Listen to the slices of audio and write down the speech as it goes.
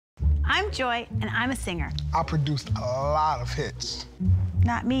I'm Joy, and I'm a singer. I produced a lot of hits.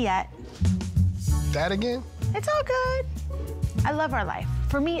 Not me yet. That again? It's all good. I love our life.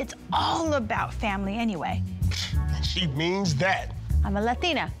 For me, it's all about family anyway. She means that. I'm a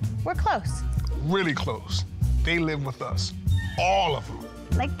Latina. We're close. Really close. They live with us. All of them.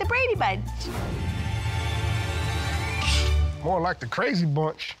 Like the Brady Bunch. More like the Crazy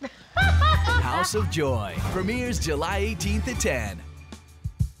Bunch. House of Joy premieres July 18th at 10.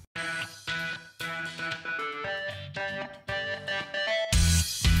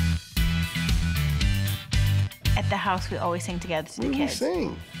 At the house, we always sing together to the kids. We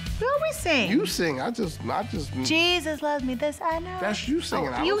sing. We always sing. You sing. I just. Jesus loves me, this I know. That's you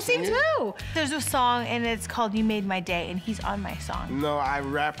singing. Oh, you sing too. There's a song, and it's called You Made My Day, and he's on my song. No, I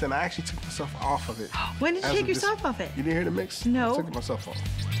rapped, and I actually took myself off of it. When did you take yourself off it? You didn't hear the mix? No. I took myself off.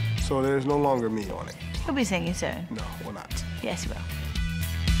 So there's no longer me on it. He'll be singing soon. No, we're not. Yes, you will.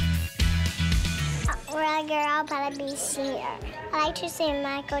 When I grow up, I'll be a singer. I like to sing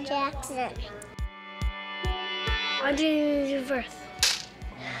Michael Jackson. I didn't give birth.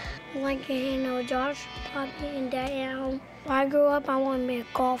 Like, Josh, Poppy, and Daddy. When I grew up, I wanted to be a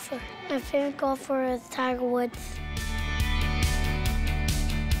golfer. My favorite golfer is Tiger Woods.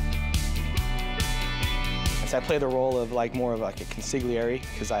 So I play the role of more of a consigliere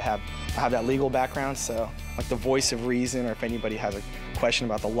because I have that legal background. So like the voice of reason, or if anybody has a question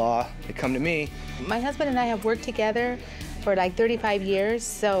about the law, they come to me. My husband and I have worked together for 35 years,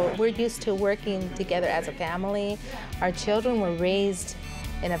 so we're used to working together as a family. Our children were raised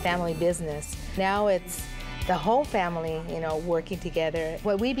in a family business. Now it's the whole family, working together.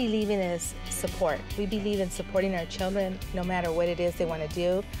 What we believe in is support. We believe in supporting our children no matter what it is they want to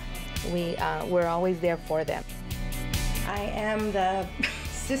do. We're always there for them. I am the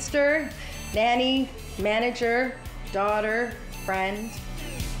sister, nanny, manager, daughter, friend,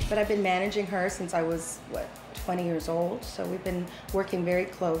 but I've been managing her since I was, 20 years old, so we've been working very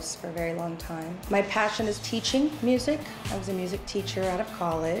close for a very long time. My passion is teaching music. I was a music teacher out of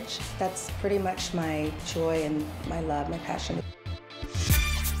college. That's pretty much my joy and my love, my passion.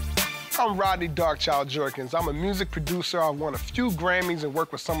 I'm Rodney Darkchild Jerkins. I'm a music producer. I've won a few Grammys and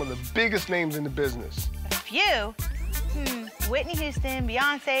worked with some of the biggest names in the business. A few? Whitney Houston,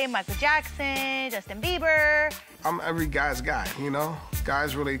 Beyonce, Michael Jackson, Justin Bieber. I'm every guy's guy,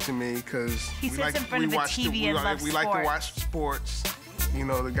 Guys relate to me because he sits in front of the TV and loves we like to watch sports.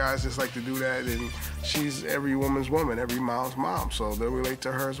 The guys just like to do that, and she's every woman's woman, every mom's mom, so they'll relate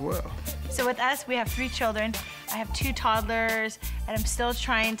to her as well. So with us, we have 3 children. I have 2 toddlers, and I'm still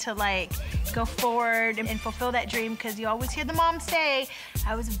trying to go forward and fulfill that dream, because you always hear the mom say,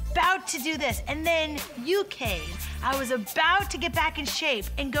 I was about to do this, and then you came. I was about to get back in shape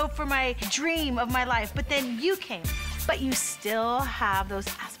and go for my dream of my life, but then you came. But you still have those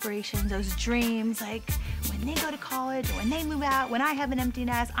aspirations, those dreams, when they go to college or when they move out, when I have an empty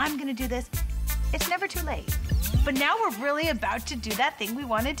nest, I'm gonna do this. It's never too late. But now we're really about to do that thing we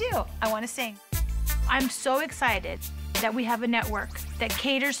wanna do. I wanna sing. I'm so excited that we have a network that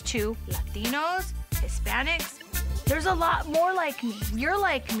caters to Latinos, Hispanics. There's a lot more like me. You're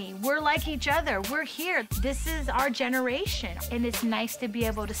like me. We're like each other. We're here. This is our generation. And it's nice to be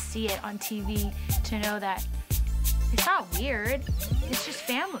able to see it on TV, to know that it's not weird. It's just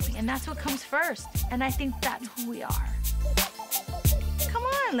family, and that's what comes first. And I think that's who we are. Come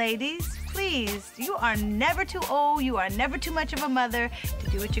on, ladies, please. You are never too old. You are never too much of a mother to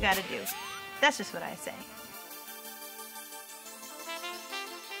do what you gotta do. That's just what I say.